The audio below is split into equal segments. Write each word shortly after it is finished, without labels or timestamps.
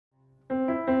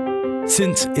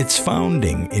Since its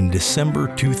founding in December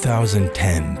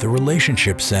 2010, the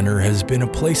Relationship Center has been a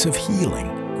place of healing,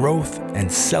 growth,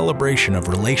 and celebration of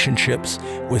relationships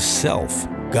with self,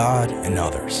 God, and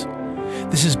others.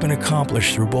 This has been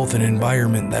accomplished through both an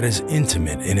environment that is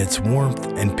intimate in its warmth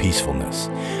and peacefulness,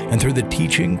 and through the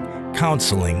teaching,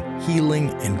 counseling,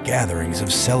 healing, and gatherings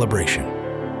of celebration.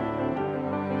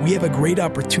 We have a great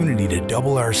opportunity to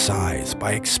double our size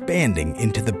by expanding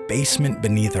into the basement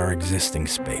beneath our existing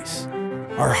space.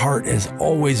 Our heart has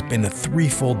always been a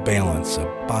threefold balance of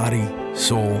body,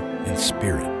 soul, and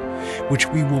spirit, which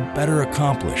we will better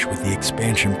accomplish with the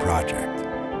expansion project.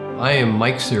 I am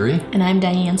Mike Siri. And I'm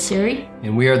Diane Siri.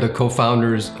 And we are the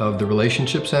co-founders of the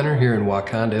Relationship Center here in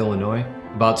Wauconda, Illinois.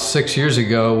 About 6 years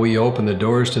ago, we opened the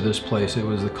doors to this place. It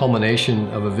was the culmination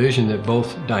of a vision that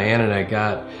both Diane and I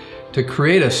got to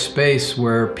create a space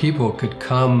where people could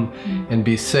come and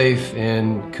be safe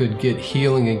and could get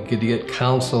healing and could get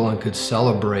counsel and could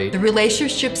celebrate. The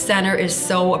Relationship Center is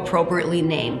so appropriately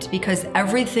named because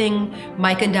everything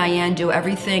Mike and Diane do,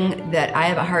 everything that I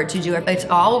have a heart to do, it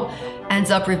all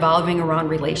ends up revolving around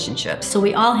relationships. So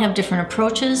we all have different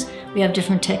approaches, we have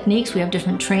different techniques, we have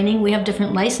different training, we have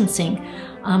different licensing.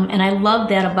 And I love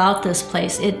that about this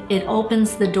place. It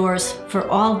opens the doors for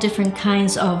all different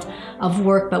kinds of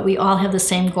work, but we all have the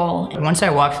same goal. Once I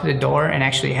walked through the door and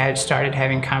actually started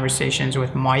having conversations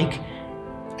with Mike,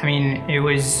 I mean, it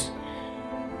was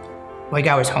like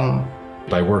I was home.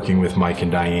 By working with Mike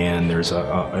and Diane, there's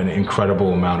an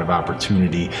incredible amount of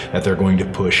opportunity that they're going to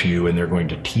push you and they're going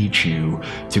to teach you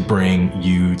to bring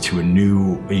you to a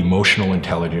new emotional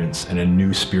intelligence and a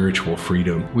new spiritual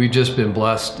freedom. We've just been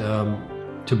blessed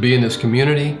to be in this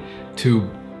community, to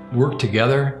work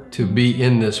together, to be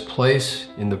in this place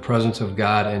in the presence of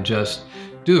God and just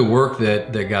do the work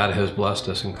that God has blessed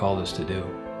us and called us to do.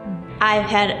 I've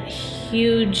had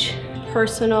huge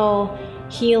personal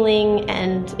healing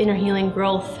and inner healing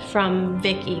growth from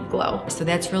Vicky Glow. So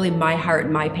that's really my heart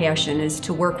and my passion, is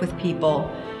to work with people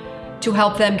to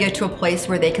help them get to a place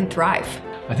where they can thrive.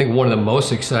 I think one of the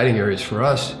most exciting areas for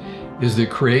us is the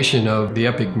creation of the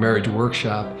Epic Marriage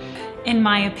Workshop. In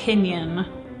my opinion,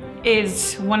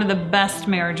 is one of the best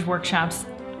marriage workshops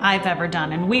I've ever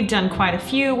done. And we've done quite a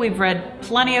few, we've read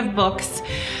plenty of books,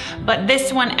 but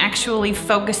this one actually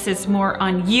focuses more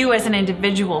on you as an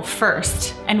individual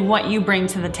first and what you bring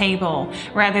to the table,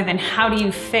 rather than how do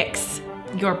you fix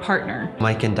your partner.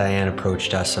 Mike and Diane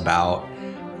approached us about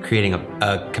creating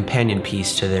a companion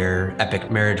piece to their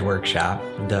Epic Marriage Workshop.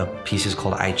 The piece is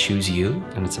called I Choose You,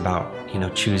 and it's about, you know,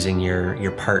 choosing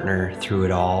your partner through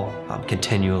it all,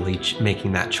 continually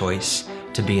making that choice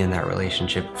to be in that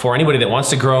relationship. For anybody that wants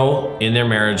to grow in their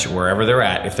marriage wherever they're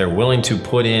at, if they're willing to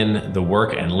put in the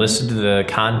work and listen to the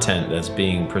content that's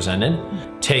being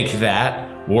presented, take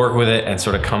that, work with it, and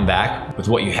sort of come back with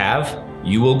what you have,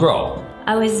 you will grow.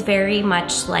 I was very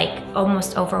much like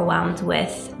almost overwhelmed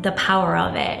with the power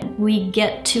of it. We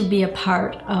get to be a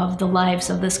part of the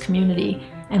lives of this community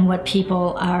and what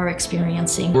people are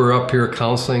experiencing. We're up here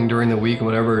counseling during the week,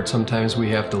 whenever sometimes we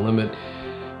have to limit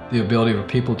the ability for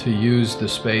people to use the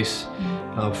space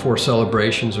for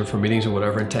celebrations or for meetings or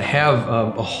whatever, and to have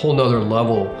a whole nother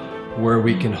level where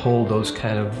we can hold those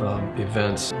kind of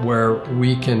events, where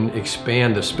we can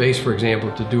expand the space, for example,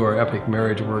 to do our Epic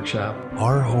Marriage Workshop.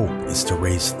 Our hope is to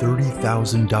raise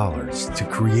 $30,000 to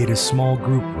create a small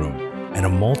group room and a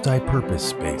multi-purpose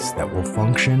space that will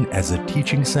function as a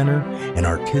teaching center, an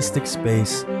artistic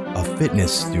space, a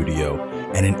fitness studio,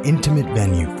 and an intimate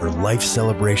venue for life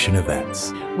celebration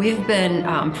events. We've been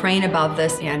praying about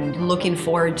this and looking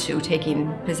forward to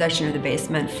taking possession of the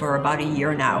basement for about a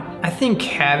year now. I think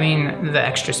having the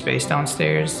extra space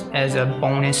downstairs as a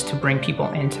bonus to bring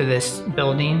people into this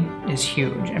building is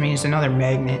huge. I mean, it's another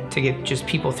magnet to get just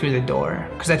people through the door.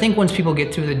 Because I think once people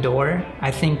get through the door, I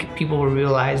think people will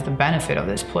realize the benefit of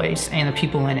this place and the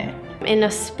people in it. In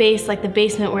a space like the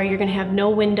basement where you're gonna have no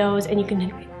windows and you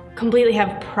can completely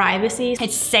have privacy.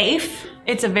 It's safe.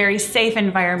 It's a very safe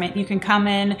environment. You can come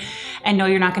in and know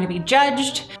you're not going to be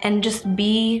judged. And just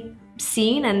be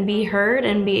seen and be heard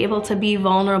and be able to be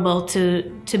vulnerable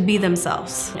to be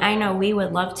themselves. I know we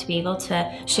would love to be able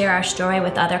to share our story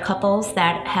with other couples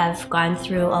that have gone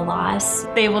through a loss.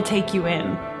 They will take you in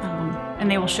and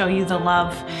they will show you the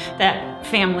love that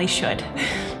family should.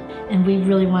 And we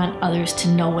really want others to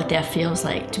know what that feels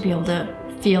like, to be able to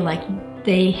feel like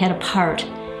they had a part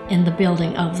in the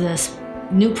building of this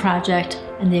new project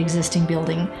and the existing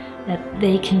building, that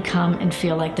they can come and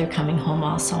feel like they're coming home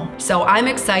also. So I'm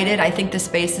excited. I think the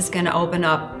space is going to open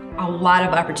up a lot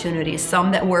of opportunities,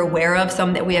 some that we're aware of,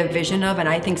 some that we have vision of, and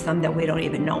I think some that we don't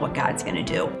even know what God's going to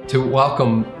do. To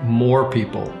welcome more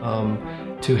people,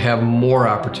 to have more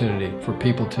opportunity for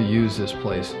people to use this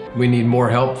place. We need more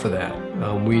help for that.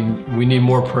 We need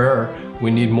more prayer. We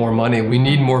need more money. We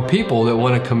need more people that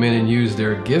want to come in and use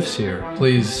their gifts here.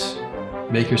 Please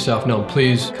make yourself known.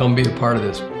 Please come be a part of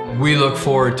this. We look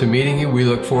forward to meeting you. We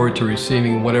look forward to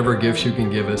receiving whatever gifts you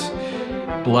can give us.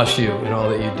 Bless you in all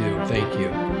that you do. Thank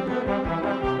you.